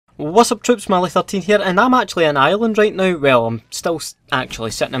What's up troops, Mally13 here, and I'm actually in Ireland right now. Well, I'm still actually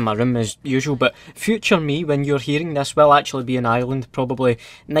sitting in my room as usual, but future me, when you're hearing this, will actually be in Ireland, probably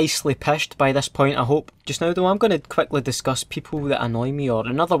nicely pished by this point, I hope. Just now though, I'm going to quickly discuss people that annoy me, or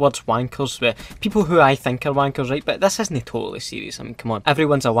in other words, wankers, people who I think are wankers, right? But this isn't totally serious, I mean, come on.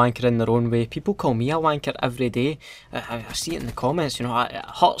 Everyone's a wanker in their own way. People call me a wanker every day. I see it in the comments, you know, it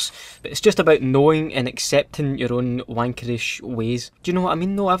hurts. But it's just about knowing and accepting your own wankerish ways. Do you know what I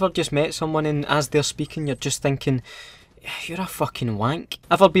mean though? Ever just met someone and as they're speaking you're just thinking, you're a fucking wank?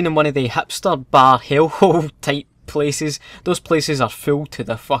 Ever been in one of the hipster bar hellhole type places? Those places are full to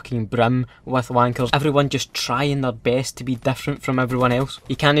the fucking brim with wankers. Everyone just trying their best to be different from everyone else.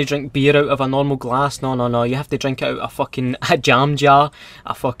 You can't drink beer out of a normal glass, no, you have to drink it out of a jam jar,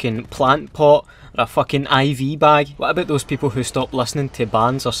 a fucking plant pot, or a fucking IV bag. What about those people who stop listening to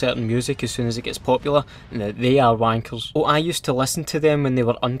bands or certain music as soon as it gets popular? Now, they are wankers. Oh, I used to listen to them when they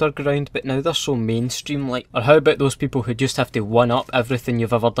were underground, but now they're so mainstream like. Or how about those people who just have to one up everything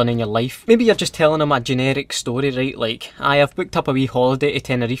you've ever done in your life? Maybe you're just telling them a generic story, right? Like, I've booked up a wee holiday to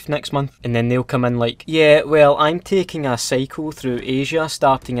Tenerife next month, and then they'll come in like, yeah, well, I'm taking a cycle through Asia,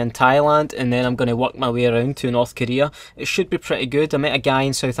 starting in Thailand, and then I'm going to work my way around to North Korea. It should be pretty good. I met a guy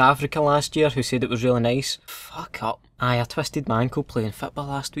in South Africa last year who said it was really nice. Fuck up. Aye, I twisted my ankle playing football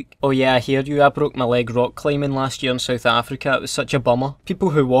last week. Oh yeah, I hear you, I broke my leg rock climbing last year in South Africa. It was such a bummer. People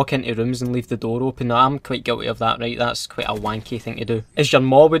who walk into rooms and leave the door open, I'm quite guilty of that, right? That's quite a wanky thing to do. As your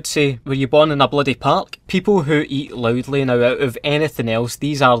ma would say, were you born in a bloody park? People who eat loudly, now out of anything else,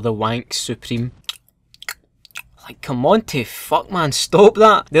 these are the wanks supreme. Like, come on to fuck, man, stop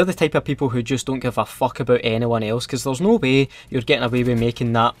that. They're the type of people who just don't give a fuck about anyone else, because there's no way you're getting away with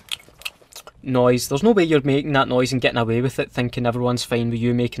making that noise. There's no way you're making that noise and getting away with it thinking everyone's fine with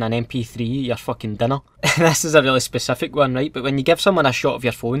you making an MP3 at your fucking dinner. This is a really specific one, right? But when you give someone a shot of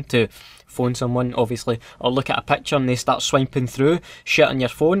your phone to phone someone, obviously, or look at a picture and they start swiping through shit on your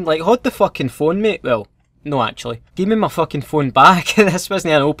phone, like, hold the fucking phone, mate. Well, no, actually. Give me my fucking phone back. This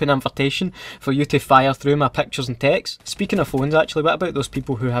wasn't an open invitation for you to fire through my pictures and texts. Speaking of phones, actually, what about those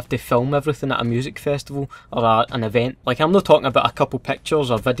people who have to film everything at a music festival or an event? Like, I'm not talking about a couple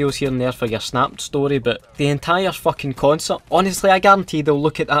pictures or videos here and there for your Snap story, but the entire fucking concert. Honestly, I guarantee they'll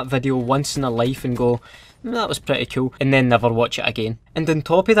look at that video once in their life and go, that was pretty cool, and then never watch it again. And on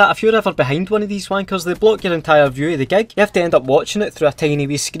top of that, if you're ever behind one of these wankers, they block your entire view of the gig. You have to end up watching it through a tiny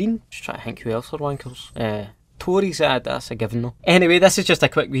wee screen. Just trying to think who else are wankers. Tories, that's a given though. Anyway, this is just a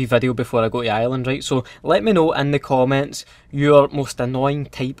quick wee video before I go to Ireland, right? So let me know in the comments your most annoying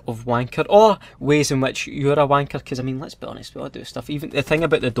type of wanker, or ways in which you're a wanker, because I mean, let's be honest, we all do stuff. Even the thing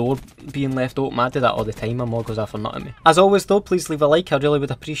about the door being left open, I do that all the time. My mom goes off for nothing me. As always though, please leave a like, I really would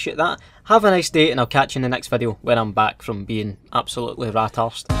appreciate that. Have a nice day, and I'll catch you in the next video, where I'm back from being absolutely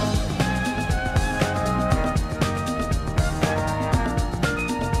rat-arsed.